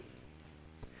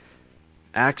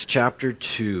Acts chapter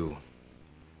 2.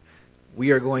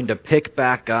 We are going to pick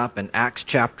back up in Acts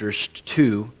chapter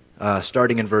 2,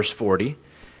 starting in verse 40,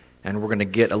 and we're going to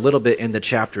get a little bit into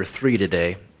chapter 3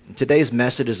 today. Today's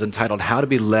message is entitled, How to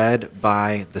be Led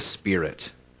by the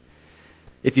Spirit.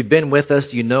 If you've been with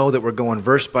us, you know that we're going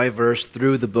verse by verse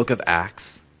through the book of Acts,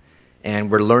 and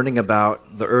we're learning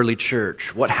about the early church,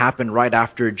 what happened right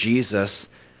after Jesus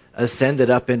ascended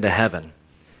up into heaven.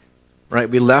 Right,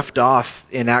 we left off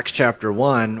in Acts chapter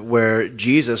 1 where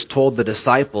Jesus told the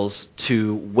disciples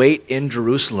to wait in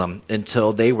Jerusalem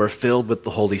until they were filled with the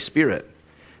Holy Spirit.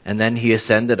 And then he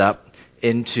ascended up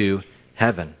into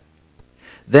heaven.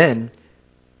 Then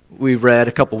we read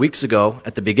a couple weeks ago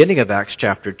at the beginning of Acts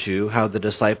chapter 2 how the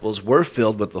disciples were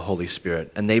filled with the Holy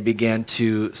Spirit and they began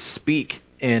to speak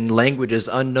in languages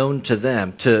unknown to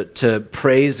them, to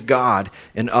praise God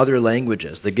in other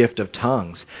languages, the gift of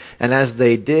tongues. And as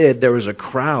they did, there was a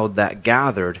crowd that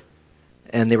gathered,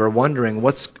 and they were wondering,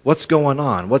 what's going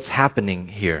on? What's happening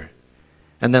here?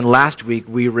 And then last week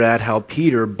we read how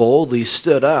Peter boldly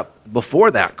stood up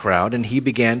before that crowd, and he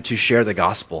began to share the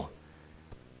gospel.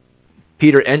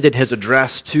 Peter ended his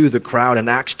address to the crowd in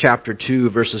Acts chapter 2,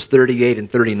 verses 38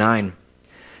 and 39.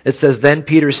 It says, Then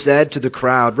Peter said to the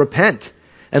crowd, Repent,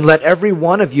 and let every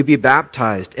one of you be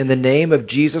baptized in the name of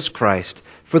Jesus Christ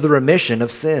for the remission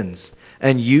of sins,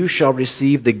 and you shall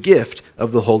receive the gift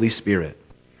of the Holy Spirit.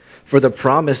 For the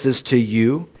promise is to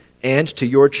you and to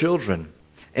your children,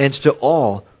 and to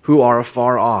all who are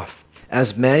afar off,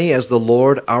 as many as the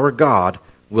Lord our God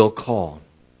will call.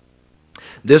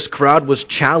 This crowd was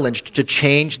challenged to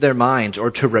change their minds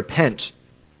or to repent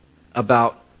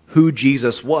about who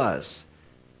Jesus was.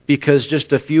 Because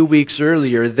just a few weeks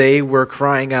earlier, they were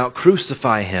crying out,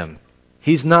 Crucify him.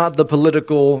 He's not the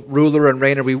political ruler and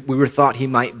reigner we were thought he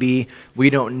might be.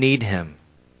 We don't need him.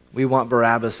 We want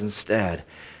Barabbas instead.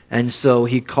 And so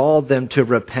he called them to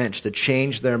repent, to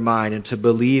change their mind, and to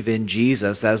believe in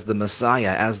Jesus as the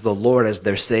Messiah, as the Lord, as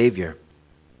their Savior.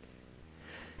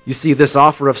 You see, this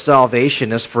offer of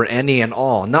salvation is for any and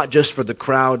all, not just for the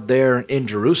crowd there in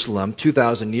Jerusalem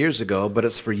 2,000 years ago, but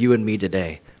it's for you and me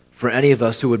today. For any of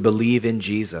us who would believe in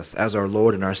Jesus as our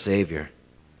Lord and our Savior.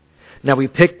 Now we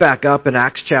pick back up in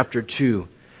Acts chapter 2,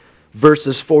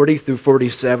 verses 40 through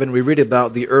 47. We read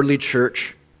about the early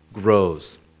church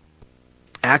grows.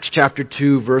 Acts chapter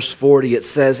 2, verse 40, it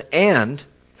says, And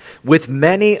with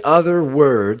many other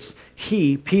words,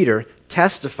 he, Peter,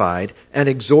 testified and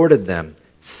exhorted them,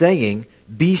 saying,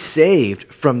 Be saved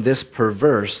from this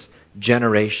perverse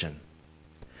generation.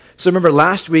 So remember,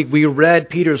 last week we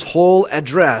read Peter's whole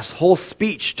address, whole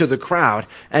speech to the crowd,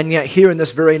 and yet here in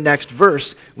this very next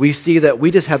verse, we see that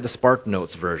we just have the Spark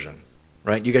Notes version,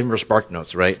 right? You guys remember Spark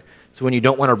Notes, right? So when you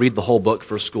don't want to read the whole book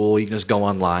for school, you can just go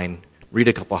online, read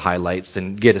a couple highlights,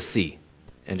 and get a C,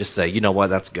 and just say, you know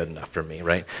what, that's good enough for me,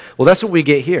 right? Well, that's what we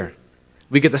get here.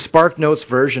 We get the Spark Notes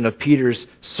version of Peter's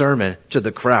sermon to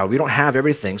the crowd. We don't have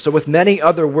everything. So with many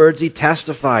other words, he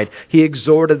testified, he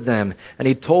exhorted them, and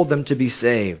he told them to be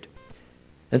saved.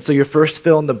 And so your first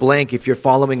fill in the blank, if you're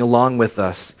following along with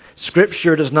us,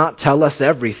 Scripture does not tell us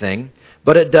everything,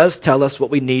 but it does tell us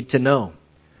what we need to know.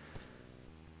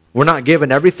 We're not given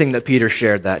everything that Peter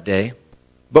shared that day,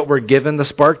 but we're given the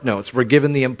Spark Notes. We're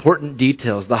given the important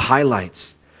details, the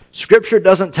highlights. Scripture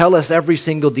doesn't tell us every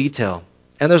single detail.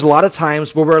 And there's a lot of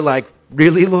times where we're like,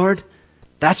 really, Lord?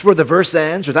 That's where the verse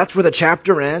ends, or that's where the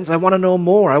chapter ends? I want to know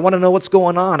more. I want to know what's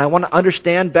going on. I want to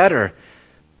understand better.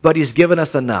 But He's given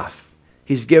us enough.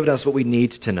 He's given us what we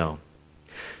need to know.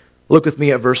 Look with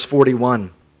me at verse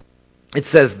 41. It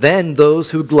says, Then those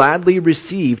who gladly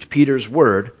received Peter's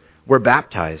word were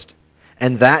baptized,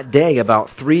 and that day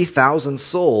about 3,000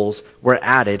 souls were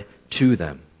added to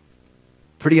them.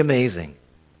 Pretty amazing.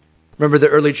 Remember, the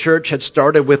early church had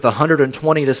started with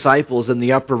 120 disciples in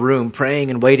the upper room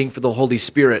praying and waiting for the Holy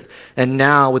Spirit. And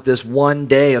now with this one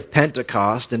day of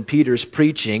Pentecost and Peter's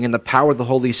preaching and the power of the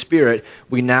Holy Spirit,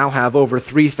 we now have over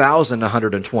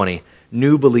 3,120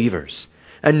 new believers.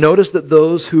 And notice that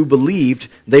those who believed,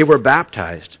 they were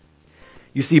baptized.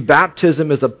 You see,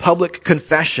 baptism is a public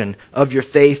confession of your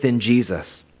faith in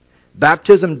Jesus.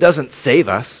 Baptism doesn't save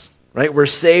us. Right? We're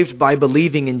saved by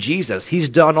believing in Jesus. He's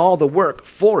done all the work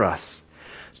for us.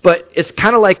 But it's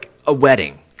kind of like a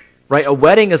wedding, right? A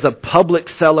wedding is a public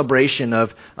celebration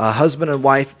of a husband and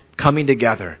wife coming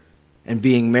together and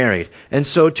being married. And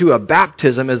so too, a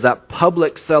baptism is that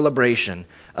public celebration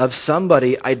of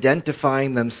somebody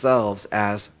identifying themselves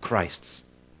as Christ's.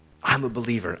 I'm a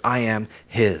believer. I am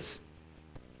His.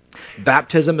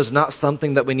 Baptism is not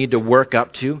something that we need to work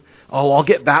up to. Oh, I'll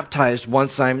get baptized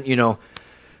once I'm,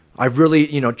 I've really,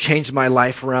 changed my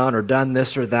life around or done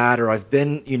this or that, or I've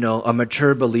been, a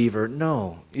mature believer.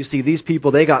 No. You see, these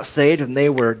people, they got saved and they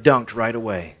were dunked right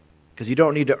away because you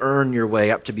don't need to earn your way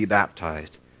up to be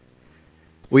baptized.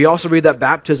 We also read that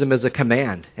baptism is a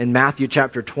command. In Matthew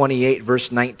chapter 28,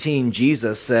 verse 19,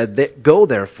 Jesus said, "Go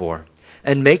therefore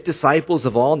and make disciples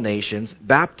of all nations,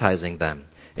 baptizing them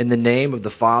in the name of the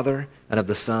Father and of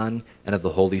the Son and of the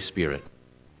Holy Spirit."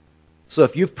 So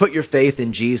if you've put your faith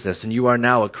in Jesus and you are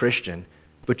now a Christian,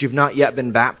 but you've not yet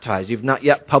been baptized, you've not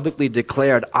yet publicly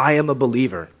declared, "I am a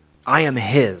believer, I am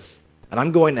His, and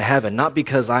I'm going to heaven, not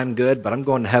because I'm good, but I'm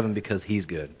going to heaven because He's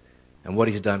good and what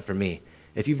He's done for me."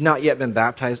 If you've not yet been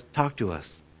baptized, talk to us.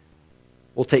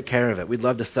 We'll take care of it. We'd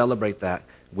love to celebrate that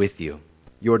with you,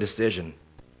 your decision.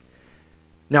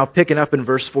 Now, picking up in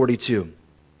verse 42.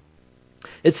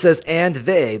 It says, "And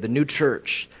they," the new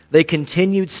church, "they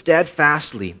continued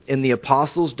steadfastly in the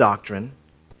apostles' doctrine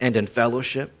and in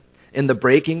fellowship, in the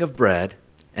breaking of bread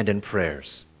and in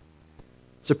prayers."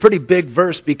 It's a pretty big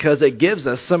verse because it gives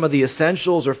us some of the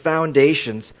essentials or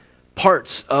foundations,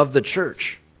 parts of the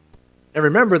church. And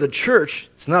remember, the church,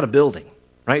 it's not a building,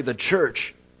 right? The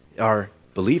church are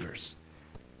believers.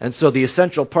 And so the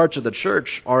essential parts of the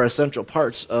church are essential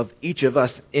parts of each of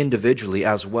us individually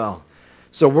as well.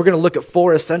 So we're going to look at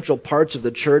 4 essential parts of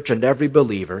the church and every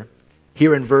believer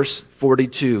here in verse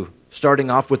 42, starting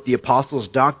off with the apostles'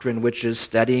 doctrine, which is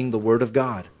studying the Word of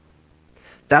God.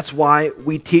 That's why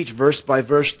we teach verse by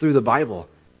verse through the Bible,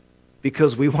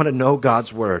 because we want to know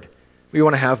God's Word. We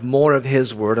want to have more of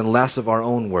His Word and less of our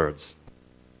own words.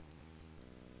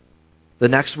 The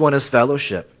next one is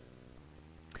fellowship.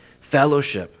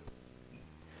 Fellowship.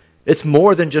 It's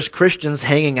more than just Christians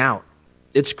hanging out.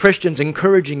 It's Christians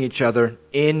encouraging each other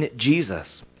in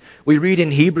Jesus. We read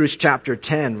in Hebrews chapter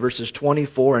 10, verses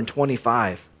 24 and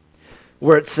 25,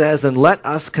 where it says, "And let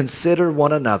us consider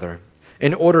one another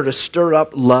in order to stir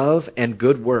up love and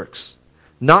good works,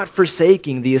 not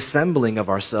forsaking the assembling of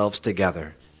ourselves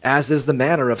together, as is the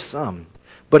manner of some,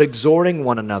 but exhorting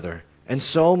one another, and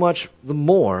so much the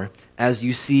more as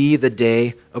you see the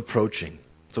day approaching."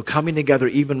 So coming together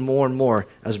even more and more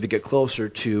as we get closer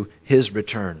to His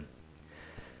return.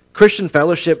 Christian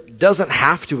fellowship doesn't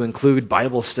have to include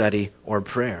Bible study or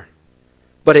prayer,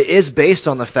 but it is based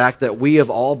on the fact that we have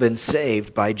all been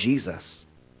saved by Jesus.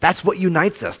 That's what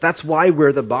unites us. That's why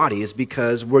we're the body, is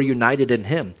because we're united in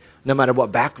Him, no matter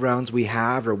what backgrounds we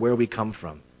have or where we come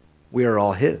from. We are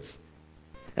all His.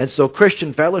 And so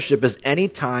Christian fellowship is any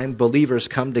time believers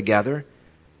come together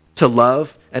to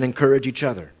love and encourage each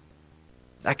other.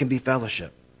 That can be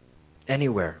fellowship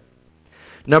anywhere.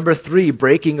 Number 3,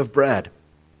 breaking of bread.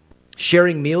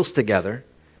 Sharing meals together,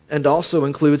 and also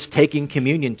includes taking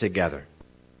communion together.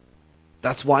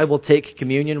 That's why we'll take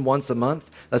communion once a month.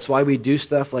 That's why we do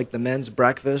stuff like the men's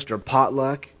breakfast or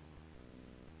potluck.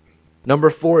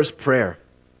 Number 4 is prayer.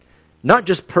 Not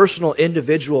just personal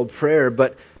individual prayer,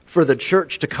 but for the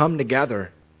church to come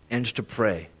together and to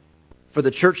pray. For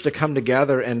the church to come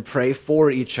together and pray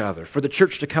for each other. For the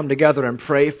church to come together and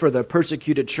pray for the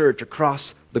persecuted church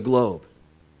across the globe.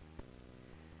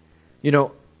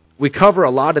 We cover a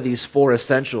lot of these 4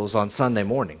 essentials on Sunday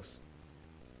mornings.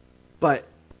 But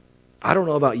I don't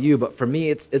know about you, but for me,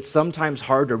 it's sometimes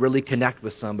hard to really connect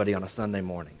with somebody on a Sunday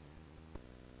morning.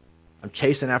 I'm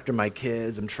chasing after my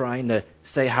kids. I'm trying to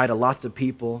say hi to lots of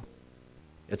people.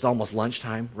 It's almost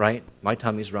lunchtime, right? My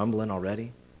tummy's rumbling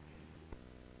already.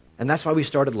 And that's why we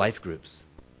started life groups.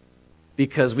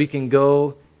 Because we can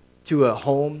go to a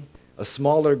home, a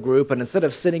smaller group, and instead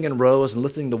of sitting in rows and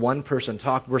listening to one person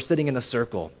talk, we're sitting in a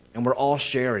circle, and we're all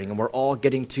sharing, and we're all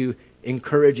getting to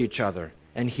encourage each other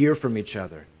and hear from each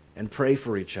other and pray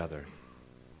for each other.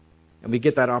 And we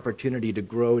get that opportunity to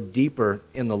grow deeper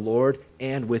in the Lord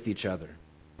and with each other.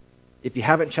 If you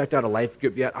haven't checked out a life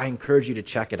group yet, I encourage you to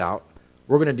check it out.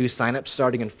 We're going to do sign-ups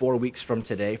starting in 4 weeks from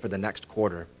today for the next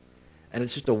quarter. And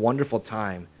it's just a wonderful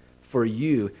time for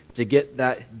you to get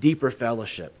that deeper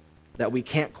fellowship that we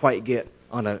can't quite get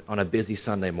on a busy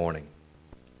Sunday morning.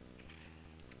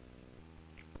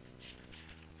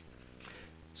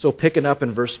 So picking up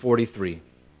in verse 43,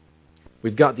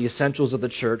 we've got the essentials of the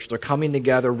church. They're coming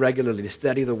together regularly to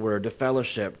study the Word, to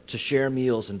fellowship, to share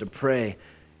meals, and to pray.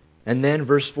 And then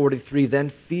verse 43,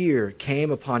 "Then fear came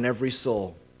upon every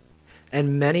soul,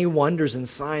 and many wonders and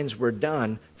signs were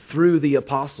done through the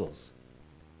apostles."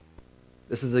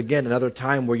 This is, again, another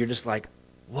time where you're just like,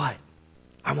 what?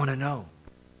 I want to know.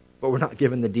 But we're not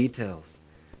given the details.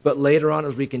 But later on,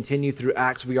 as we continue through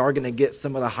Acts, we are going to get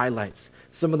some of the highlights,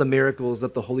 some of the miracles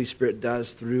that the Holy Spirit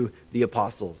does through the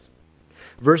apostles.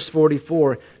 Verse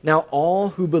 44, "Now all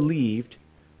who believed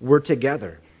were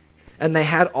together And they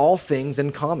had all things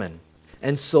in common,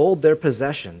 and sold their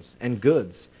possessions and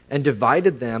goods, and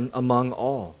divided them among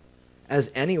all, as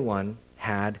anyone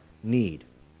had need.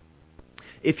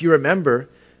 If you remember,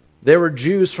 there were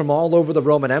Jews from all over the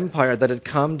Roman Empire that had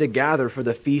come to gather for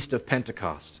the Feast of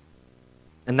Pentecost.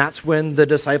 And that's when the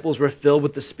disciples were filled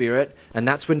with the Spirit, and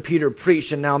that's when Peter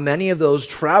preached. And now many of those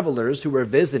travelers who were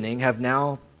visiting have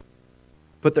now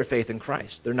put their faith in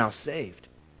Christ. They're now saved.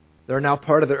 They're now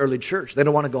part of the early church. They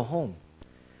don't want to go home.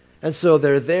 And so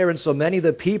they're there, and so many of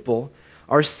the people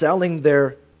are selling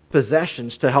their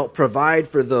possessions to help provide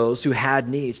for those who had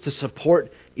needs, to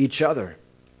support each other.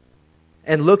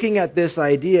 And looking at this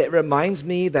idea, it reminds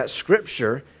me that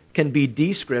Scripture can be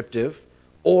descriptive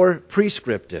or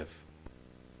prescriptive.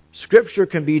 Scripture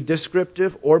can be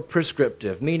descriptive or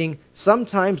prescriptive, meaning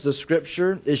sometimes the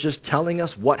Scripture is just telling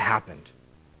us what happened.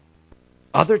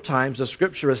 Other times the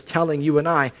Scripture is telling you and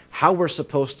I how we're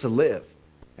supposed to live,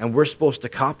 and we're supposed to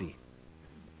copy.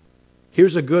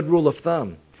 Here's a good rule of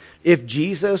thumb. If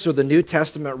Jesus or the New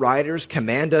Testament writers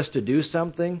command us to do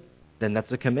something, then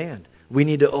that's a command. We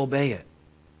need to obey it.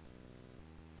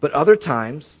 But other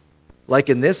times, like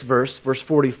in this verse, verse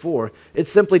 44,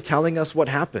 it's simply telling us what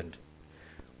happened.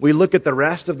 We look at the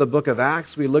rest of the book of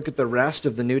Acts, we look at the rest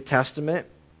of the New Testament,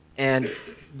 and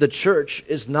the church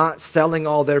is not selling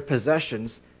all their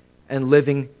possessions and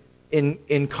living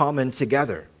in common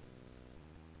together.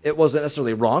 It wasn't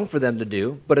necessarily wrong for them to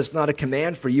do, but it's not a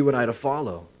command for you and I to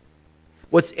follow.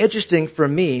 What's interesting for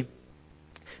me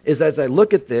is as I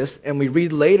look at this, and we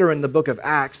read later in the book of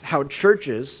Acts, how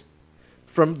churches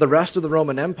from the rest of the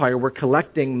Roman Empire were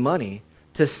collecting money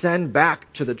to send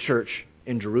back to the church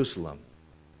in Jerusalem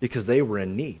because they were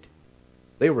in need.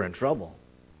 They were in trouble.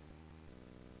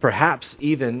 Perhaps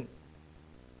even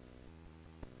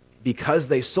because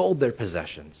they sold their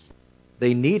possessions,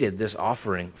 they needed this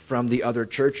offering from the other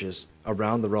churches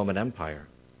around the Roman Empire.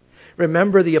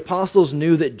 Remember, the apostles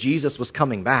knew that Jesus was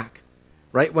coming back.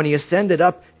 Right? When he ascended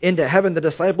up into heaven, the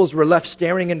disciples were left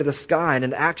staring into the sky. And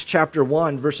in Acts chapter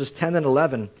 1, verses 10 and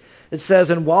 11, it says,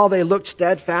 "And while they looked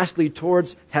steadfastly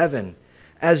towards heaven,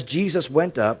 as Jesus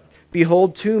went up,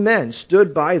 behold, 2 men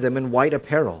stood by them in white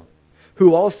apparel,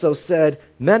 who also said,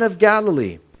 'Men of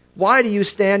Galilee, why do you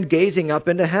stand gazing up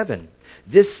into heaven?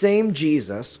 This same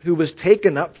Jesus, who was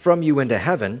taken up from you into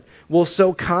heaven, will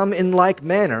so come in like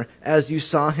manner as you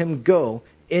saw him go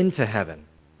into heaven.'"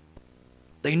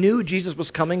 They knew Jesus was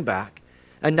coming back.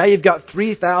 And now you've got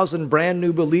 3,000 brand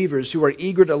new believers who are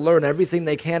eager to learn everything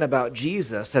they can about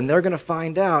Jesus. And they're going to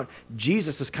find out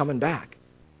Jesus is coming back.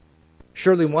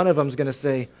 Surely one of them is going to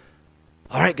say,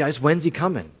 "All right, guys, when's he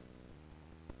coming?"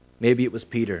 Maybe it was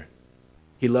Peter.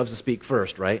 He loves to speak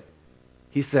first, right?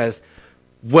 He says,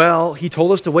 "Well, he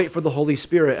told us to wait for the Holy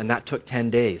Spirit, and that took 10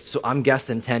 days. So I'm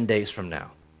guessing 10 days from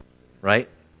now." Right?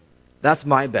 That's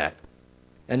my bet.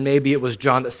 And maybe it was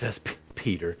John that says,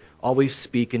 "Peter, always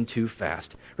speaking too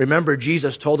fast. Remember,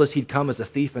 Jesus told us he'd come as a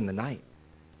thief in the night.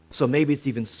 So maybe it's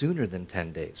even sooner than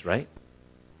 10 days, right?"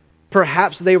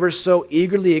 Perhaps they were so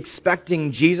eagerly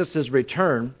expecting Jesus'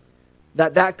 return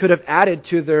that could have added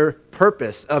to their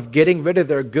purpose of getting rid of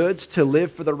their goods to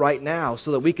live for the right now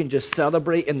so that we can just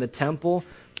celebrate in the temple,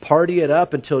 party it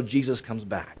up until Jesus comes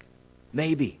back.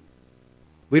 Maybe.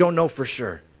 We don't know for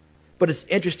sure. But it's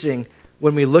interesting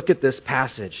when we look at this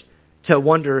passage to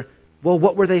wonder, well,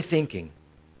 what were they thinking?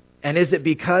 And is it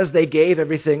because they gave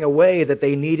everything away that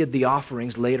they needed the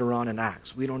offerings later on in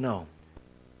Acts? We don't know.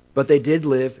 But they did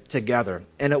live together.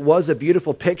 And it was a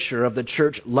beautiful picture of the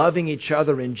church loving each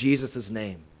other in Jesus'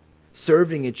 name,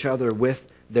 serving each other with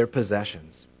their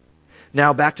possessions.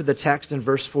 Now back to the text in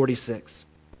verse 46.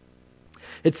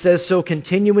 It says, "So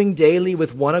continuing daily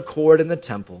with one accord in the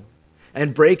temple,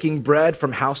 and breaking bread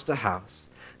from house to house,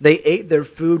 they ate their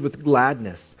food with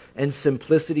gladness and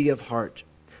simplicity of heart,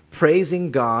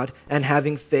 praising God and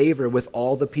having favor with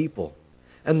all the people.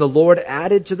 And the Lord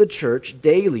added to the church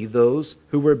daily those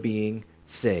who were being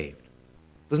saved."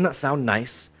 Doesn't that sound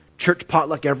nice? Church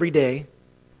potluck every day.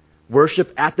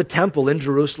 Worship at the temple in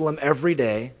Jerusalem every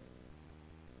day.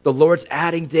 The Lord's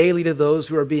adding daily to those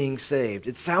who are being saved.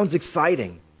 It sounds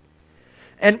exciting.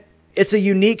 And it's a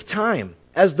unique time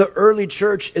as the early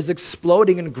church is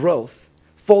exploding in growth,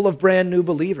 full of brand new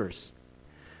believers.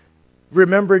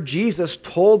 Remember, Jesus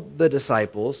told the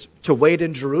disciples to wait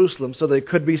in Jerusalem so they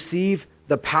could receive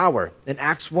the power. In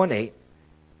Acts 1:8,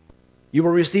 "You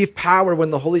will receive power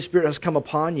when the Holy Spirit has come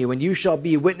upon you, and you shall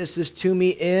be witnesses to me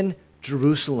in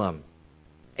Jerusalem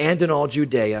and in all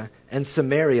Judea and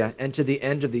Samaria and to the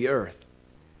end of the earth."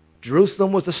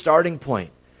 Jerusalem was the starting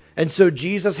point. And so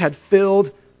Jesus had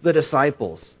filled the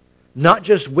disciples not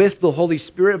just with the Holy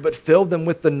Spirit, but filled them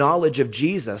with the knowledge of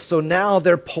Jesus. So now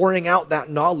they're pouring out that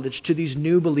knowledge to these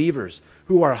new believers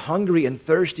who are hungry and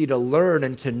thirsty to learn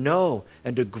and to know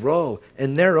and to grow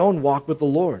in their own walk with the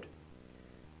Lord.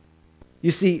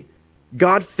 You see,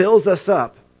 God fills us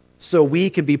up so we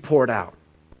can be poured out.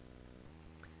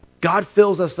 God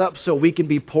fills us up so we can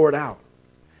be poured out.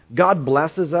 God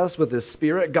blesses us with His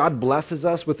Spirit. God blesses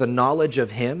us with the knowledge of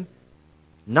Him,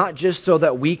 not just so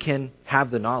that we can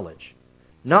have the knowledge,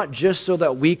 not just so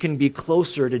that we can be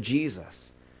closer to Jesus,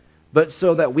 but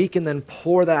so that we can then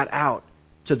pour that out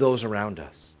to those around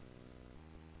us.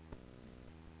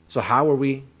 So how are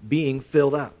we being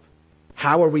filled up?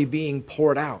 How are we being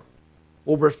poured out?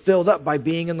 Well, we're filled up by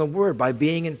being in the Word, by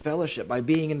being in fellowship, by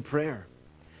being in prayer.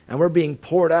 And we're being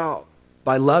poured out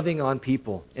by loving on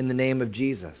people in the name of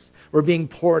Jesus. We're being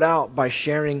poured out by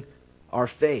sharing our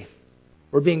faith.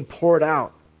 We're being poured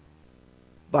out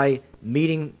by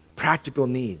meeting practical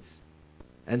needs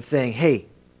and saying, hey,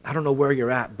 I don't know where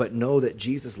you're at, but know that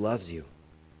Jesus loves you.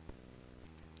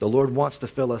 The Lord wants to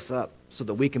fill us up so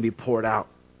that we can be poured out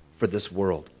for this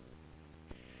world.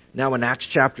 Now in Acts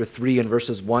chapter 3 and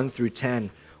verses 1 through 10,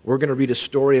 we're going to read a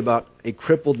story about a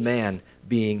crippled man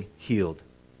being healed.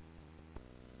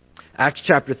 Acts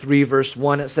chapter 3 verse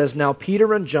 1, it says, Now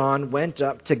Peter and John went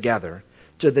up together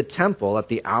to the temple at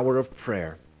the hour of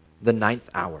prayer, the 9th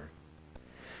hour.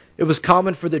 It was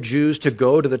common for the Jews to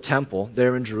go to the temple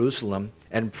there in Jerusalem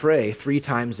and pray 3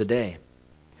 times a day.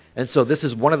 And so this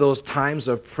is one of those times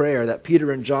of prayer that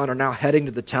Peter and John are now heading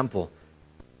to the temple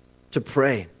to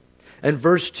pray. And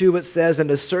verse 2 it says,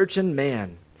 And a certain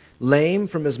man, lame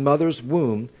from his mother's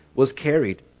womb, was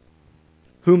carried,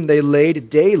 whom they laid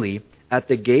daily at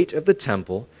the gate of the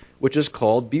temple, which is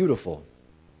called Beautiful,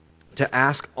 to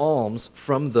ask alms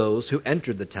from those who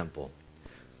entered the temple,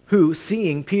 who,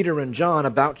 seeing Peter and John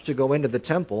about to go into the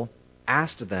temple,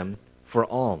 asked them for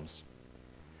alms.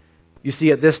 You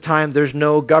see, at this time, there's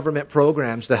no government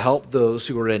programs to help those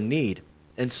who are in need.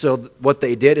 And so what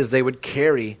they did is they would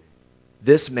carry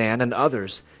this man and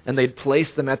others, and they'd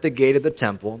place them at the gate of the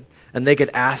temple, and they could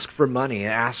ask for money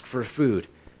and ask for food.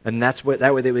 And that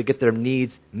way they would get their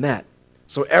needs met.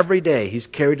 So every day he's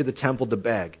carried to the temple to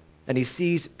beg, and he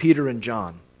sees Peter and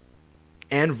John.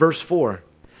 And verse 4,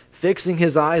 fixing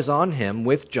his eyes on him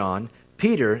with John,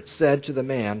 Peter said to the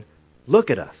man, Look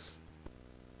at us.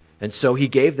 And so he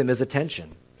gave them his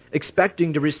attention,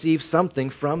 expecting to receive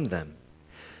something from them.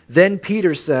 Then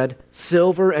Peter said,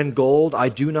 Silver and gold I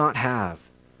do not have,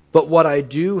 but what I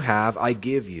do have I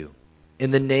give you.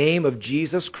 In the name of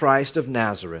Jesus Christ of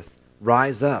Nazareth,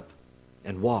 rise up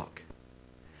and walk.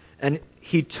 And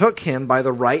he took him by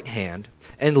the right hand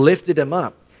and lifted him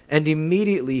up, and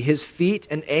immediately his feet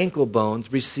and ankle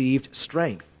bones received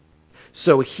strength.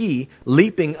 So he,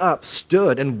 leaping up,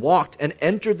 stood and walked and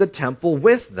entered the temple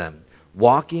with them,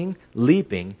 walking,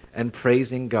 leaping, and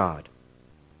praising God.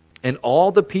 And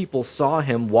all the people saw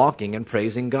him walking and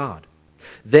praising God.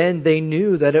 Then they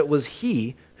knew that it was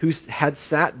he who had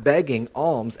sat begging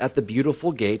alms at the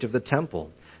Beautiful gate of the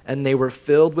temple, and they were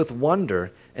filled with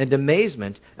wonder and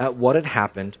amazement at what had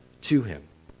happened to him.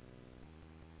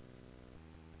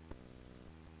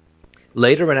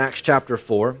 Later in Acts chapter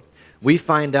 4, we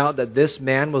find out that this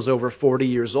man was over 40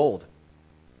 years old.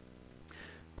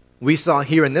 We saw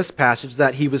here in this passage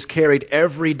that he was carried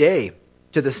every day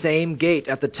to the same gate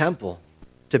at the temple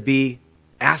to be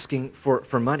asking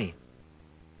for money.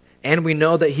 And we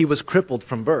know that he was crippled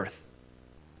from birth.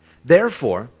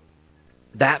 Therefore,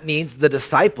 that means the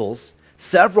disciples,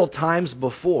 several times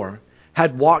before,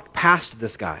 had walked past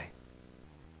this guy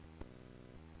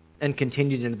and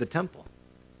continued into the temple.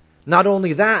 Not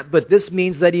only that, but this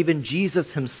means that even Jesus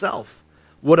himself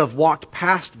would have walked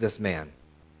past this man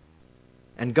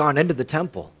and gone into the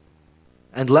temple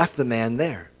and left the man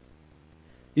there.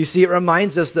 You see, it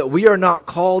reminds us that we are not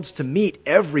called to meet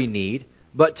every need,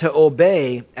 but to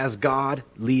obey as God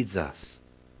leads us.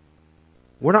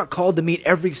 We're not called to meet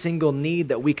every single need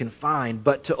that we can find,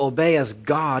 but to obey as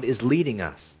God is leading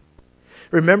us.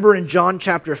 Remember in John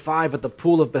chapter 5 at the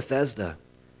pool of Bethesda,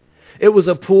 it was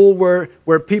a pool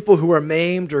where people who were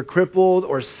maimed or crippled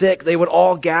or sick, they would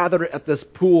all gather at this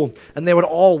pool and they would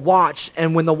all watch.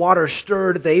 And when the water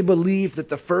stirred, they believed that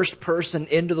the first person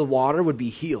into the water would be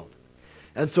healed.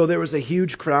 And so there was a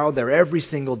huge crowd there every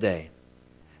single day.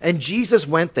 And Jesus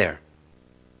went there.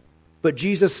 But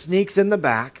Jesus sneaks in the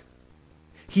back.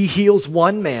 He heals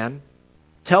one man,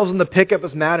 tells him to pick up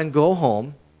his mat and go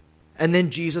home, and then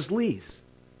Jesus leaves.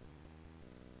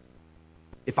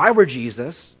 If I were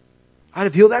Jesus, I'd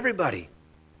have healed everybody.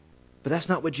 But that's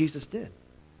not what Jesus did,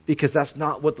 because that's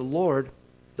not what the Lord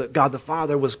that God the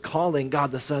Father was calling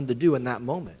God the Son to do in that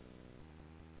moment.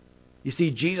 You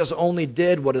see, Jesus only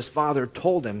did what his Father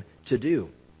told him to do.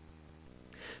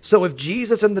 So if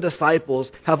Jesus and the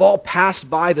disciples have all passed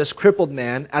by this crippled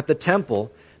man at the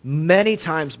temple many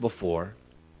times before,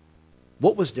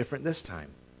 what was different this time?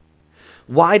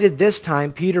 Why did this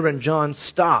time Peter and John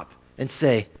stop and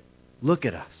say, look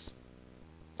at us?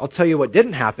 I'll tell you what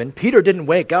didn't happen. Peter didn't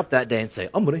wake up that day and say,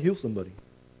 I'm going to heal somebody.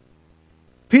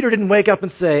 Peter didn't wake up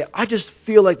and say, I just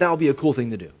feel like that would be a cool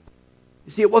thing to do.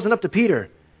 You see, it wasn't up to Peter.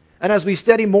 And as we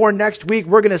study more next week,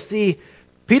 we're going to see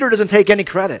Peter doesn't take any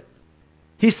credit.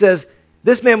 He says,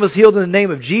 this man was healed in the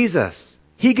name of Jesus.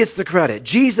 He gets the credit.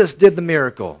 Jesus did the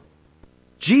miracle.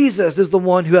 Jesus is the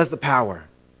one who has the power.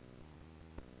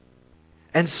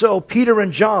 And so Peter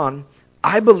and John,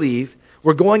 I believe,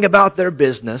 were going about their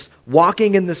business,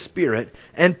 walking in the Spirit,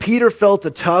 and Peter felt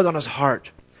a tug on his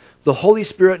heart, the Holy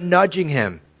Spirit nudging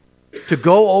him to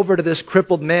go over to this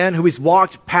crippled man who he's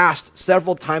walked past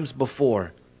several times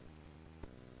before,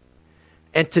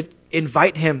 and to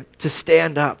invite him to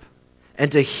stand up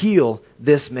and to heal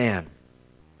this man.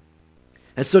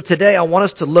 And so today I want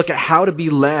us to look at how to be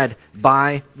led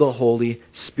by the Holy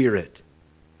Spirit.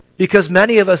 Because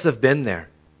many of us have been there.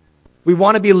 We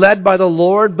want to be led by the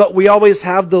Lord, but we always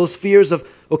have those fears of,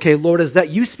 okay, Lord, is that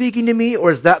you speaking to me,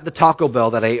 or is that the Taco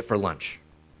Bell that I ate for lunch?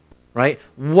 Right?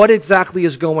 What exactly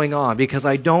is going on? Because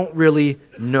I don't really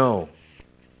know.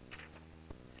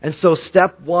 And so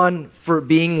step one for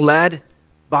being led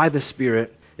by the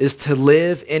Spirit is to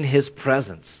live in His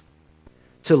presence.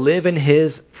 To live in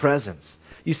His presence.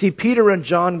 You see, Peter and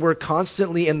John were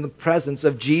constantly in the presence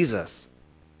of Jesus.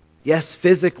 Yes,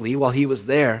 physically while He was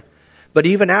there, but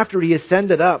even after He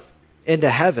ascended up into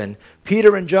heaven,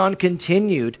 Peter and John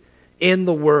continued in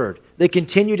the Word. They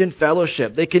continued in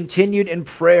fellowship. They continued in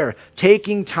prayer,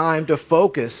 taking time to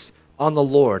focus on the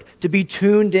Lord, to be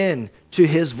tuned in to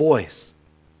His voice,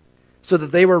 so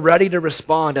that they were ready to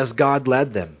respond as God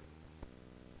led them.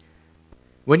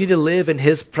 We need to live in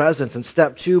His presence. And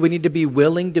step two, we need to be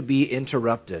willing to be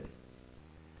interrupted.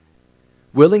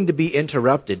 Willing to be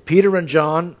interrupted. Peter and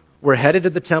John were headed to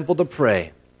the temple to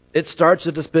pray. It starts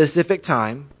at a specific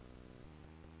time,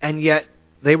 and yet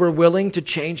they were willing to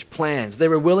change plans. They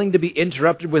were willing to be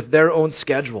interrupted with their own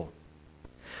schedule.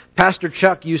 Pastor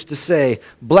Chuck used to say,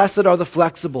 "Blessed are the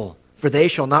flexible, for they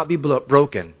shall not be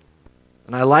broken."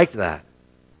 And I liked that.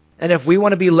 And if we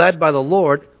want to be led by the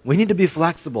Lord, we need to be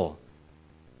flexible.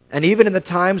 And even in the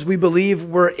times we believe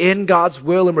we're in God's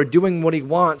will and we're doing what He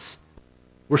wants,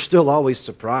 we're still always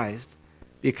surprised,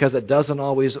 because it doesn't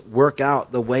always work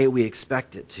out the way we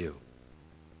expect it to.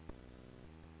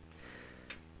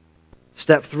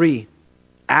 Step 3,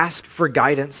 ask for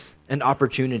guidance and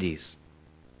opportunities.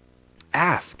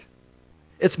 Ask.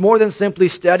 It's more than simply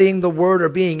studying the Word or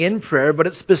being in prayer, but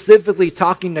it's specifically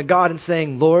talking to God and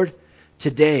saying, Lord,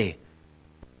 today,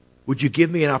 would you give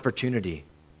me an opportunity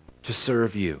to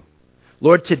serve you?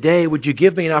 Lord, today, would you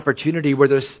give me an opportunity where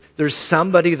there's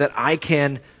somebody that I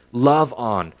can love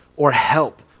on or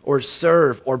help or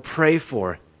serve or pray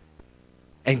for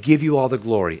and give you all the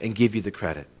glory and give you the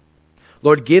credit.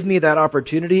 Lord, give me that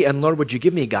opportunity, and Lord, would you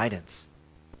give me guidance?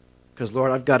 Because,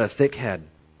 Lord, I've got a thick head.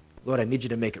 Lord, I need you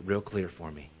to make it real clear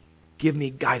for me. Give me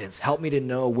guidance. Help me to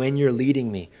know when you're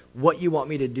leading me, what you want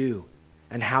me to do,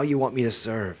 and how you want me to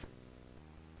serve.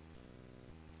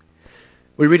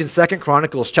 We read in 2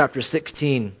 Chronicles chapter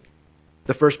 16,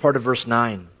 the first part of verse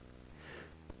 9,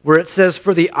 where it says,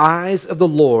 "For the eyes of the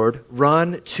Lord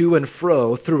run to and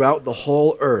fro throughout the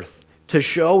whole earth, to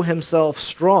show Himself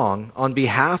strong on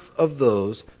behalf of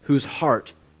those whose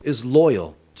heart is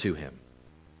loyal to Him."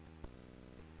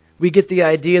 We get the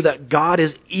idea that God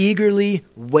is eagerly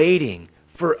waiting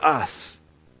for us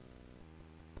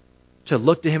to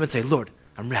look to Him and say, Lord,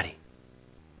 I'm ready.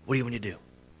 What do you want me to do?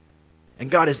 And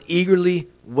God is eagerly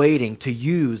waiting to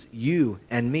use you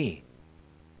and me.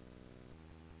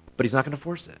 But He's not going to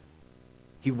force it.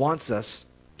 He wants us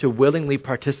to willingly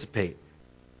participate.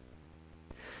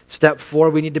 Step 4,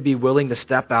 we need to be willing to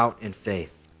step out in faith.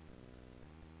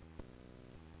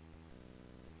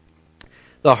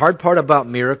 The hard part about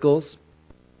miracles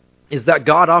is that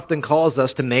God often calls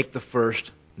us to make the first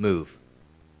move.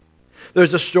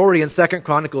 There's a story in 2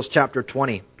 Chronicles chapter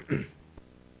 20.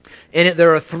 In it,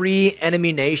 there are 3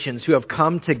 enemy nations who have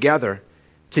come together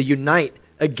to unite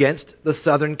against the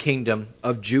southern kingdom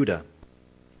of Judah.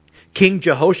 King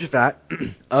Jehoshaphat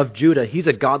of Judah, he's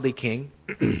a godly king,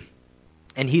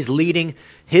 and he's leading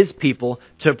his people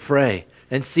to pray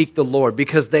and seek the Lord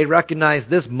because they recognize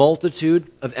this multitude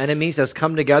of enemies has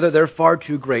come together. They're far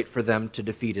too great for them to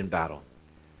defeat in battle.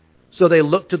 So they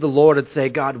look to the Lord and say,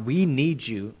 God, we need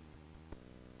you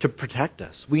to protect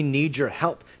us. We need your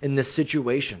help in this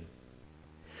situation.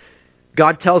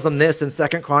 God tells them this in 2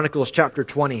 Chronicles chapter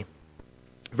 20,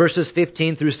 verses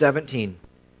 15 through 17.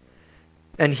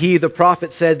 And he, the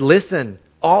prophet, said, listen,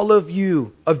 all of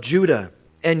you of Judah,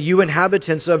 and you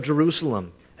inhabitants of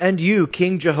Jerusalem, and you,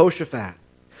 King Jehoshaphat,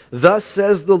 thus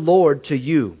says the Lord to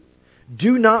you,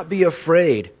 do not be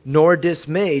afraid nor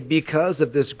dismayed because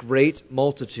of this great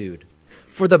multitude.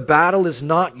 For the battle is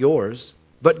not yours,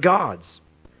 but God's.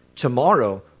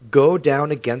 Tomorrow go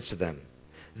down against them.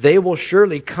 They will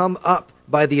surely come up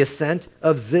by the ascent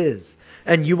of Ziz,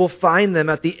 and you will find them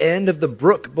at the end of the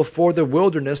brook before the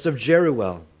wilderness of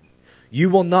Jeruel. You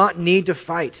will not need to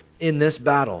fight in this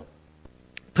battle.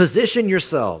 Position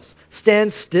yourselves,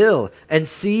 stand still, and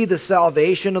see the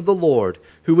salvation of the Lord,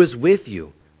 who is with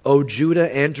you, O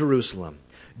Judah and Jerusalem.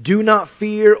 Do not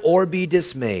fear or be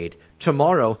dismayed.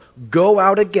 Tomorrow go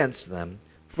out against them,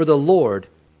 for the Lord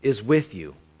is with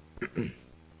you.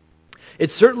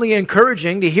 It's certainly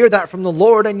encouraging to hear that from the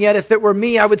Lord, and yet if it were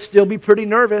me, I would still be pretty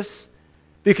nervous,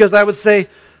 because I would say,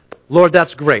 Lord,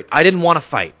 that's great. I didn't want to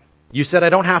fight. You said I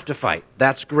don't have to fight.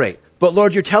 That's great. But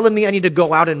Lord, you're telling me I need to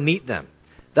go out and meet them.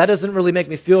 That doesn't really make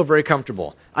me feel very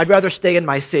comfortable. I'd rather stay in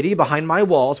my city behind my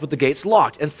walls with the gates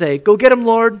locked and say, go get him,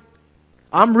 Lord.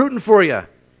 I'm rooting for you.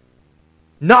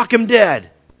 Knock him dead.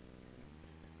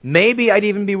 Maybe I'd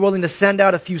even be willing to send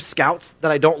out a few scouts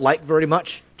that I don't like very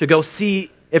much to go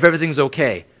see if everything's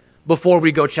okay before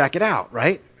we go check it out,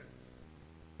 right?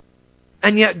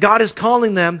 And yet God is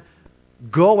calling them,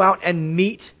 go out and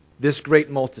meet this great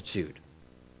multitude.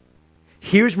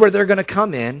 Here's where they're going to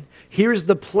come in. Here's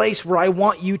the place where I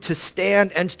want you to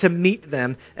stand and to meet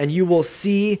them, and you will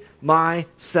see my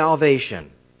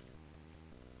salvation.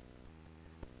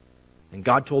 And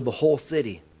God told the whole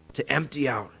city to empty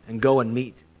out and go and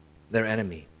meet their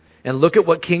enemy. And look at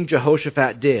what King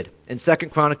Jehoshaphat did in 2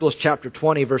 Chronicles chapter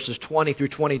 20, verses 20 through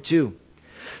 22.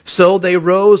 So they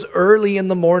rose early in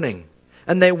the morning,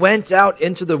 and they went out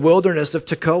into the wilderness of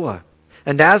Tekoa.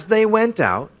 And as they went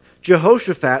out,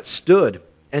 Jehoshaphat stood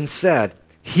and said,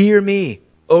 hear me,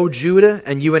 O Judah,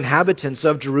 and you inhabitants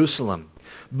of Jerusalem.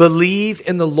 Believe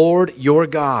in the Lord your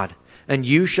God, and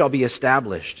you shall be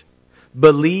established.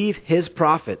 Believe his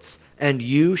prophets, and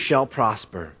you shall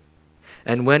prosper.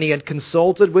 And when he had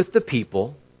consulted with the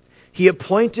people, he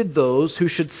appointed those who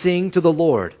should sing to the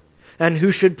Lord, and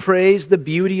who should praise the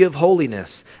beauty of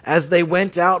holiness, as they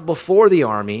went out before the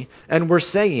army, and were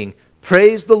saying,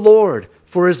 praise the Lord,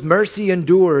 for his mercy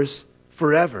endures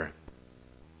forever.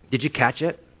 Did you catch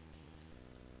it?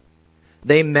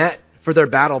 They met for their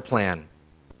battle plan.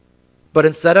 But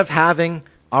instead of having,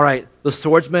 all right, the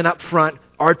swordsmen up front,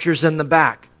 archers in the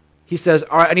back, he says,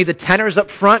 all right, I need the tenors up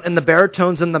front and the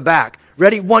baritones in the back.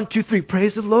 Ready? 1, 2, 3.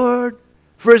 Praise the Lord,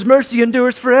 for his mercy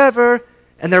endures forever.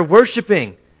 And they're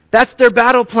worshiping. That's their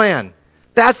battle plan.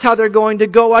 That's how they're going to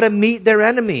go out and meet their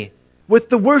enemy, with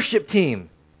the worship team,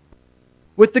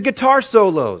 with the guitar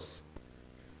solos.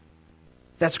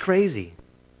 That's crazy.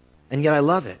 And yet I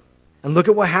love it. And look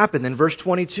at what happened in verse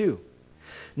 22.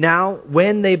 Now,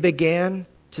 when they began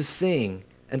to sing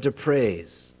and to praise,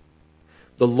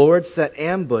 the Lord set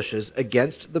ambushes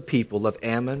against the people of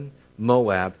Ammon,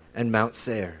 Moab, and Mount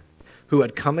Seir, who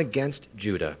had come against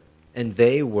Judah, and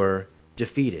they were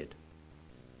defeated.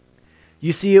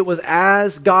 You see, it was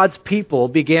as God's people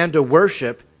began to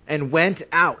worship and went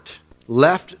out,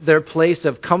 left their place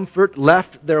of comfort,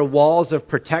 left their walls of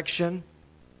protection,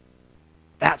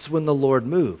 that's when the Lord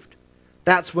moved.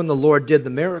 That's when the Lord did the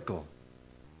miracle.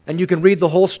 And you can read the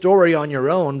whole story on your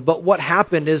own, but what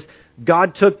happened is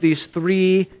God took these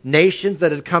 3 nations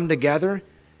that had come together,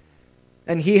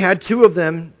 and he had 2 of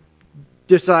them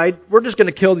decide, we're just going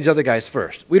to kill these other guys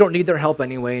first. We don't need their help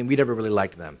anyway, and we never really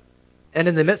liked them. And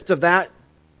in the midst of that,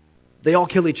 they all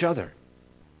kill each other.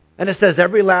 And it says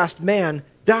every last man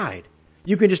died.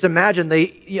 You can just imagine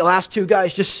the last 2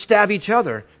 guys just stab each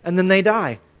other, and then they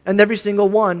die. And every single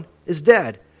one is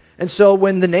dead. And so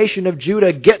when the nation of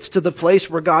Judah gets to the place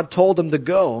where God told them to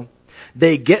go,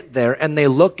 they get there and they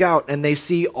look out and they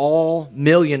see all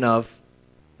 1,000,000 of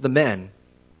the men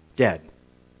dead.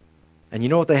 And you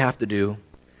know what they have to do?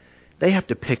 They have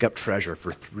to pick up treasure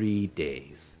for 3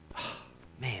 days. Oh,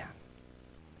 man,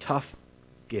 tough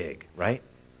gig, right?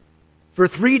 For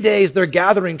 3 days they're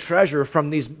gathering treasure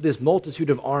from this multitude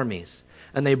of armies.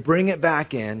 And they bring it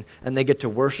back in and they get to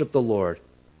worship the Lord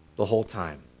the whole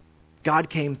time.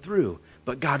 God came through,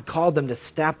 but God called them to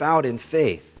step out in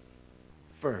faith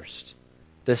first.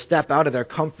 To step out of their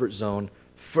comfort zone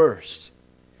first.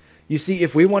 You see,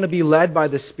 if we want to be led by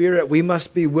the Spirit, we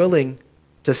must be willing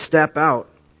to step out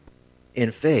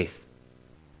in faith.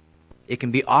 It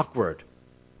can be awkward.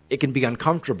 It can be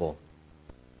uncomfortable.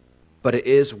 But it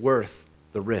is worth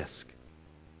the risk.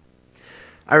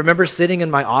 I remember sitting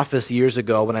in my office years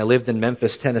ago when I lived in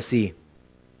Memphis, Tennessee.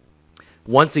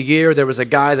 Once a year, there was a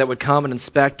guy that would come and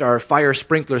inspect our fire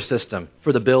sprinkler system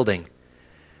for the building.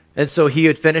 And so he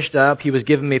had finished up. He was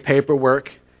giving me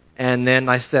paperwork. And then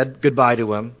I said goodbye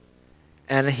to him.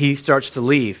 And he starts to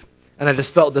leave. And I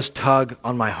just felt this tug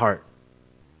on my heart.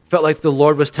 Felt like the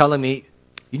Lord was telling me,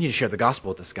 you need to share the gospel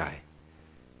with this guy.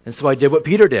 And so I did what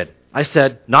Peter did. I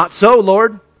said, not so,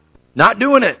 Lord. Not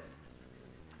doing it.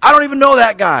 I don't even know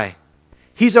that guy.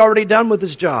 He's already done with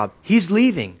his job. He's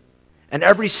leaving. And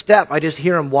every step, I just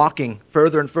hear him walking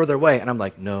further and further away. And I'm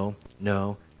like, no.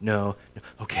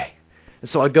 Okay. And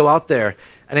so I go out there,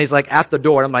 and he's like at the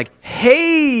door. And I'm like,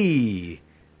 hey,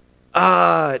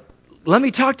 let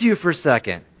me talk to you for a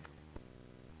second.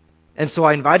 And so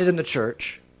I invited him to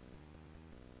church.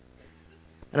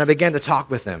 And I began to talk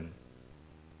with him.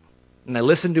 And I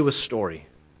listened to his story.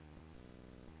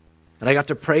 And I got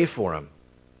to pray for him.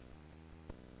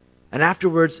 And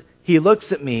afterwards, he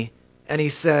looks at me and he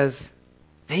says,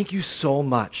 thank you so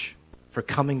much for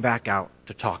coming back out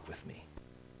to talk with me.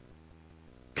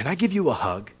 Can I give you a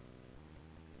hug?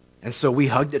 And so we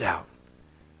hugged it out.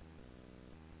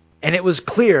 And it was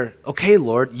clear, okay,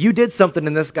 Lord, you did something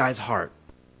in this guy's heart.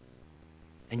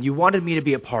 And you wanted me to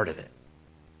be a part of it.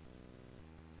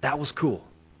 That was cool.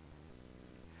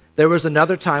 There was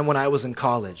another time when I was in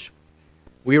college.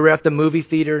 We were at the movie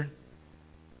theater,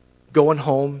 going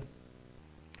home,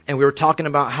 and we were talking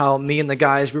about how me and the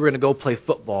guys, we were going to go play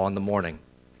football in the morning.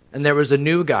 And there was a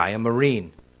new guy, a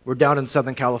Marine. We're down in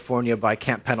Southern California by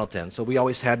Camp Pendleton, so we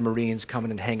always had Marines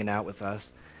coming and hanging out with us.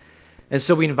 And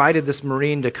so we invited this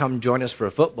Marine to come join us for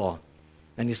a football.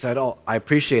 And he said, oh, I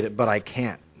appreciate it, but I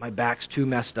can't. My back's too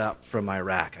messed up from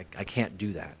Iraq. I can't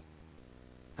do that.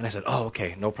 And I said, oh,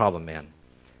 okay, no problem, man.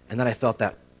 And then I felt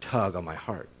that tug on my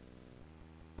heart.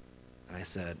 And I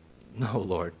said, no,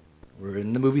 Lord, we're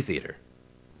in the movie theater.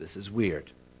 This is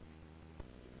weird.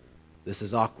 This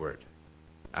is awkward.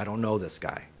 I don't know this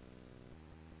guy.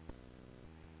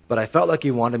 But I felt like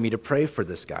he wanted me to pray for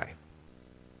this guy.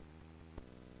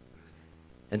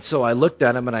 And so I looked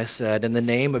at him and I said, in the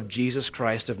name of Jesus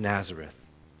Christ of Nazareth,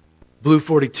 Blue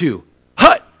 42,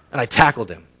 hut! And I tackled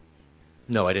him.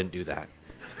 No, I didn't do that.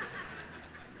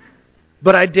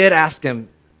 But I did ask him,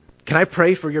 can I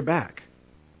pray for your back?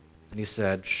 And he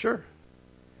said, sure.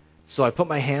 So I put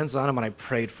my hands on him and I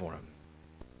prayed for him.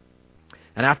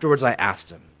 And afterwards I asked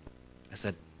him, I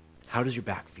said, how does your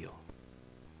back feel?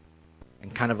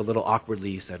 And kind of a little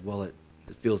awkwardly he said, well, it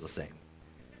feels the same.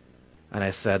 And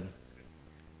I said,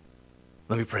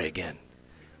 let me pray again.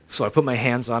 So I put my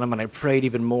hands on him and I prayed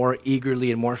even more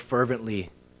eagerly and more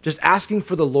fervently, just asking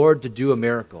for the Lord to do a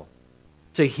miracle,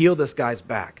 to heal this guy's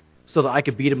back so that I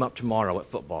could beat him up tomorrow at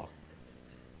football.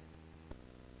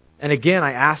 And again,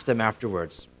 I asked him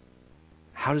afterwards,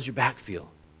 how does your back feel?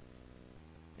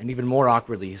 And even more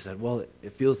awkwardly, he said, well,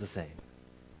 it feels the same.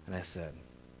 And I said,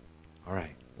 all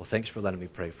right, well, thanks for letting me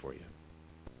pray for you.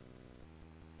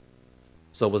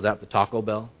 So was that the Taco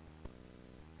Bell?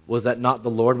 Was that not the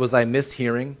Lord? Was I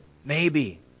mishearing?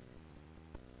 Maybe.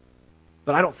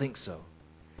 But I don't think so.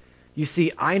 You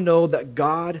see, I know that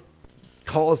God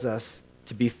calls us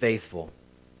to be faithful,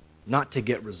 not to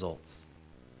get results.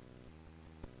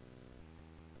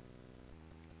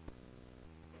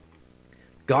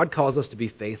 God calls us to be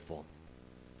faithful,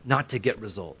 not to get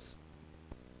results.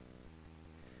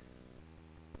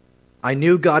 I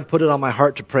knew God put it on my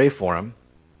heart to pray for him.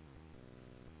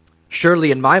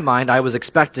 Surely in my mind, I was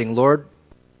expecting, Lord,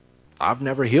 I've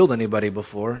never healed anybody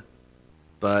before,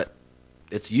 but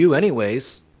it's you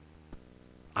anyways.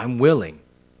 I'm willing.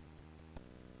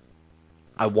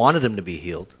 I wanted him to be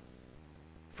healed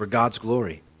for God's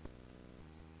glory.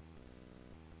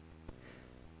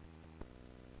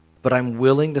 But I'm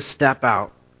willing to step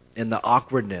out in the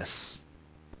awkwardness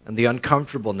and the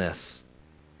uncomfortableness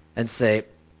and say,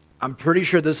 I'm pretty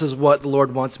sure this is what the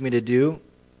Lord wants me to do.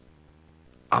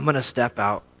 I'm going to step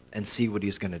out and see what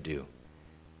he's going to do.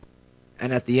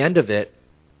 And at the end of it,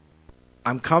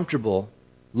 I'm comfortable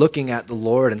looking at the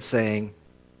Lord and saying,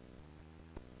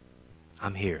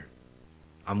 I'm here.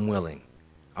 I'm willing.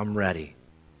 I'm ready.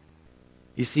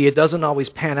 You see, it doesn't always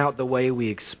pan out the way we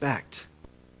expect.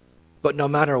 But no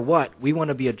matter what, we want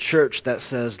to be a church that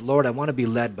says, Lord, I want to be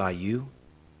led by you.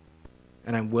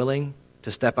 And I'm willing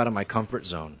to step out of my comfort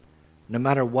zone, no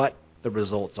matter what the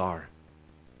results are.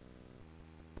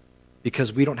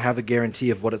 Because we don't have a guarantee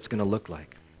of what it's going to look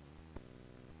like.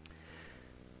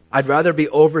 I'd rather be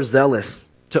overzealous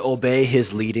to obey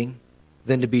his leading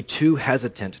than to be too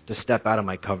hesitant to step out of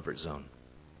my comfort zone.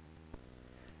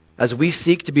 As we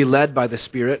seek to be led by the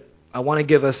Spirit, I want to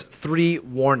give us 3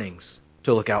 warnings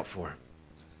to look out for.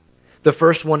 The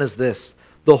first one is this: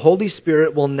 the Holy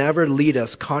Spirit will never lead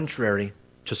us contrary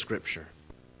to Scripture.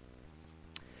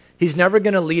 He's never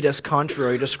going to lead us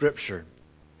contrary to Scripture.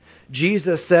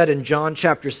 Jesus said in John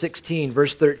chapter 16,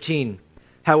 verse 13,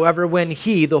 "However, when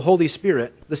He, the Holy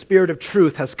Spirit, the Spirit of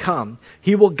truth, has come,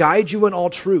 He will guide you in all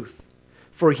truth.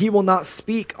 For He will not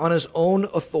speak on His own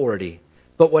authority,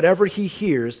 but whatever He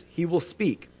hears, He will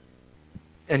speak,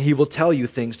 and He will tell you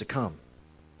things to come."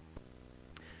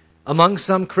 Among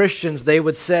some Christians, they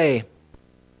would say,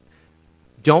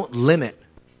 don't limit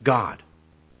God.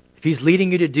 If He's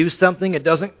leading you to do something, it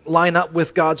doesn't line up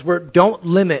with God's Word, don't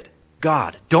limit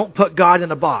God. Don't put God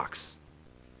in a box.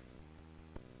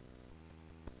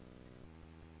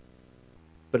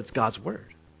 But it's God's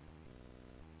Word.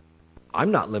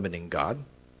 I'm not limiting God.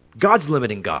 God's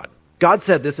limiting God. God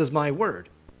said, "This is my Word."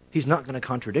 He's not going to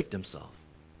contradict Himself.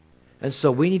 And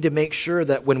so we need to make sure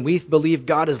that when we believe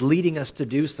God is leading us to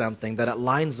do something, that it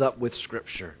lines up with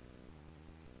Scripture.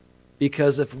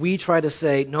 Because if we try to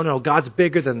say, no, God's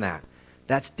bigger than that,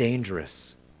 that's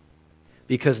dangerous.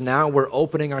 Because now we're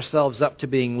opening ourselves up to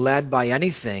being led by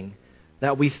anything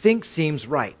that we think seems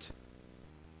right.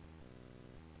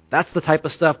 That's the type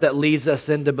of stuff that leads us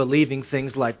into believing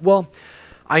things like, well,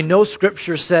 I know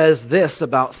Scripture says this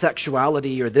about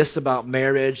sexuality, or this about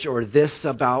marriage, or this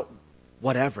about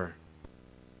whatever.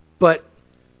 But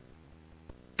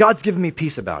God's given me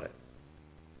peace about it.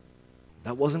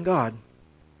 That wasn't God.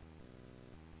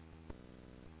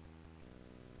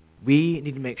 We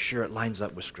need to make sure it lines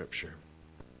up with Scripture.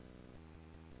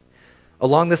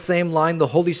 Along the same line, the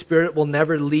Holy Spirit will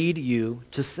never lead you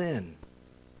to sin.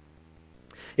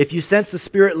 If you sense the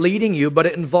Spirit leading you, but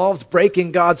it involves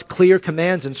breaking God's clear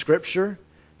commands in Scripture,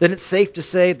 then it's safe to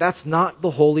say that's not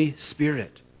the Holy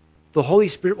Spirit. The Holy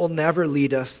Spirit will never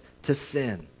lead us to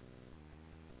sin.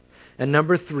 And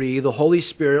number 3, the Holy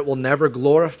Spirit will never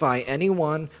glorify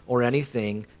anyone or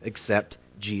anything except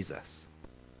Jesus.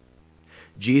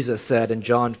 Jesus said in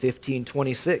John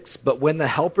 15:26, "But when the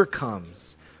Helper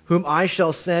comes, whom I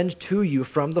shall send to you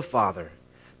from the Father,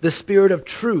 the Spirit of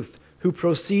truth who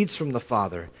proceeds from the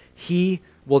Father, He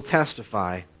will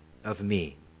testify of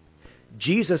me."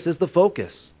 Jesus is the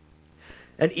focus.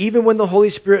 And even when the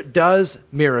Holy Spirit does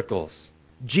miracles,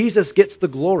 Jesus gets the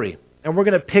glory. And we're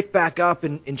going to pick back up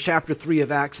in chapter 3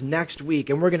 of Acts next week,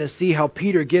 and we're going to see how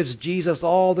Peter gives Jesus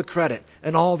all the credit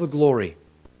and all the glory.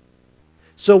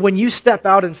 So when you step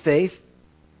out in faith,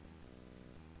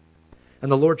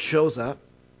 and the Lord shows up,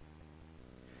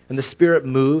 and the Spirit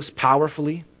moves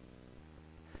powerfully,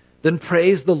 then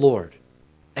praise the Lord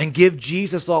and give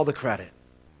Jesus all the credit.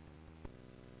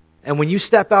 And when you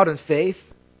step out in faith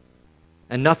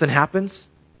and nothing happens,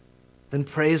 then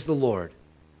praise the Lord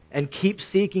and keep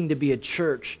seeking to be a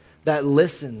church that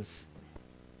listens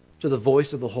to the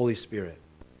voice of the Holy Spirit.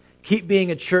 Keep being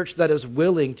a church that is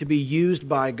willing to be used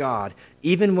by God,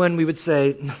 even when we would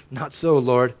say, "Not so,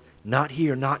 Lord, not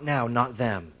here, not now, not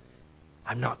them.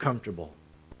 I'm not comfortable."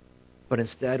 But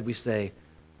instead we say,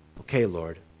 "Okay,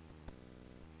 Lord,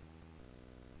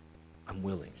 I'm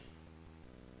willing.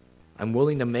 I'm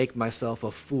willing to make myself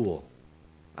a fool.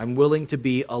 I'm willing to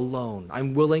be alone.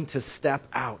 I'm willing to step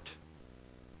out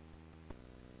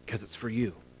because it's for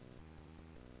you."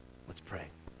 Let's pray.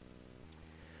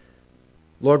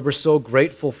 Lord, we're so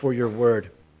grateful for your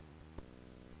word.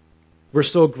 We're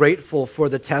so grateful for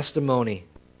the testimony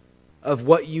of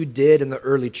what you did in the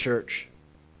early church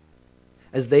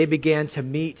as they began to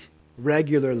meet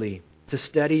regularly to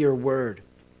study your word,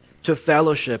 to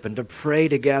fellowship, and to pray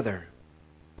together.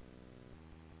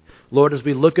 Lord, as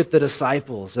we look at the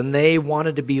disciples, and they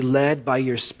wanted to be led by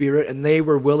your Spirit, and they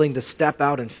were willing to step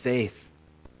out in faith.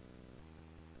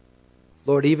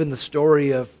 Lord, even the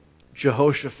story of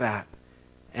Jehoshaphat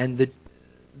and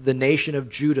the nation of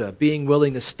Judah being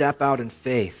willing to step out in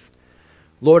faith.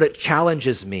 Lord, it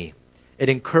challenges me. It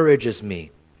encourages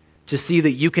me to see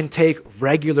that you can take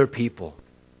regular people,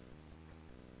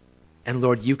 and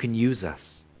Lord, you can use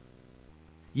us.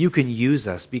 You can use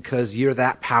us because you're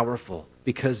that powerful,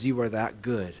 because you are that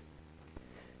good.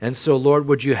 And so, Lord,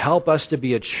 would you help us to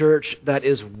be a church that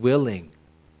is willing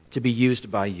to be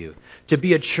used by you, to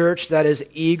be a church that is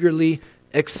eagerly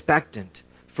expectant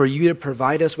for you to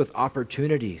provide us with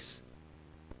opportunities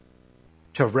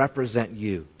to represent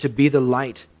you, to be the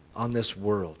light on this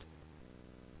world,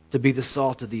 to be the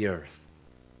salt of the earth.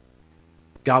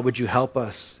 God, would you help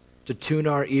us to tune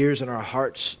our ears and our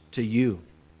hearts to you?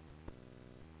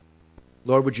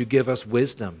 Lord, would you give us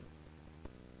wisdom?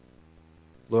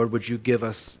 Lord, would you give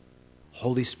us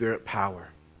Holy Spirit power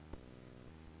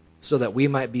so that we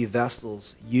might be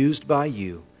vessels used by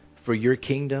you for your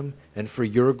kingdom and for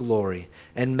your glory.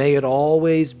 And may it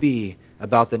always be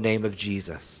about the name of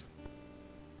Jesus.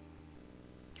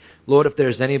 Lord, if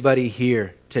there's anybody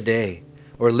here today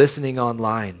or listening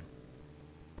online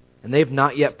and they've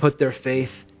not yet put their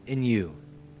faith in you,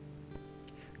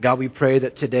 God, we pray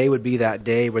that today would be that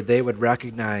day where they would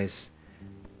recognize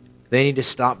they need to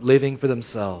stop living for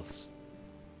themselves.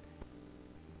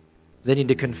 They need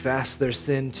to confess their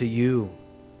sin to you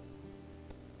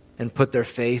and put their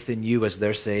faith in you as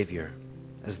their Savior,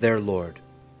 as their Lord.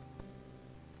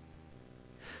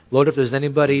 Lord, if there's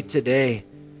anybody today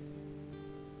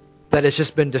that has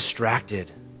just been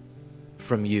distracted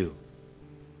from you,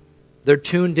 they're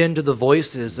tuned into the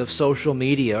voices of social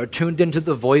media or tuned into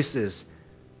the voices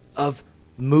of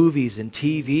movies and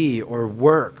TV or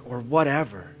work or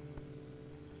whatever.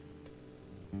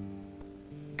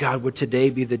 God, would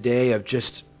today be the day of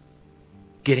just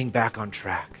getting back on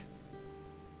track?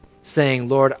 Saying,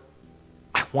 Lord,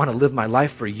 I want to live my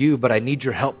life for you, but I need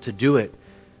your help to do it.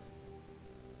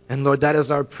 And Lord, that is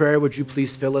our prayer. Would you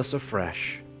please fill us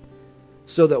afresh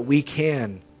so that we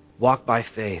can walk by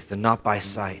faith and not by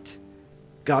sight.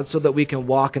 God, so that we can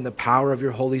walk in the power of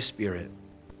your Holy Spirit.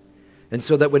 And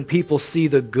so that when people see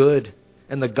the good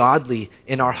and the godly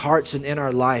in our hearts and in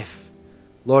our life,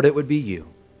 Lord, it would be you.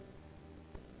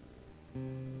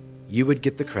 You would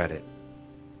get the credit,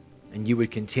 and you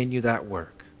would continue that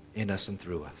work in us and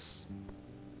through us.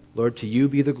 Lord, to you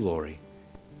be the glory,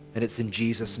 and it's in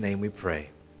Jesus' name we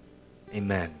pray.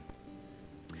 Amen.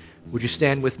 Would you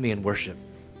stand with me and worship?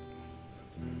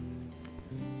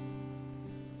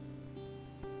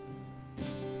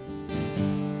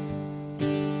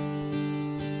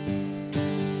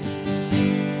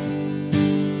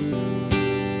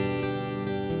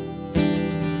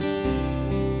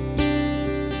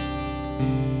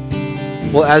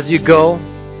 Well, as you go,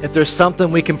 if there's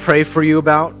something we can pray for you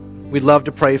about, we'd love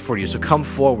to pray for you, so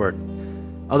come forward.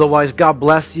 Otherwise, God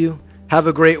bless you. Have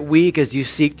a great week as you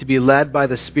seek to be led by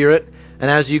the Spirit. And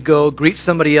as you go, greet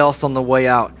somebody else on the way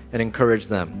out and encourage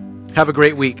them. Have a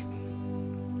great week.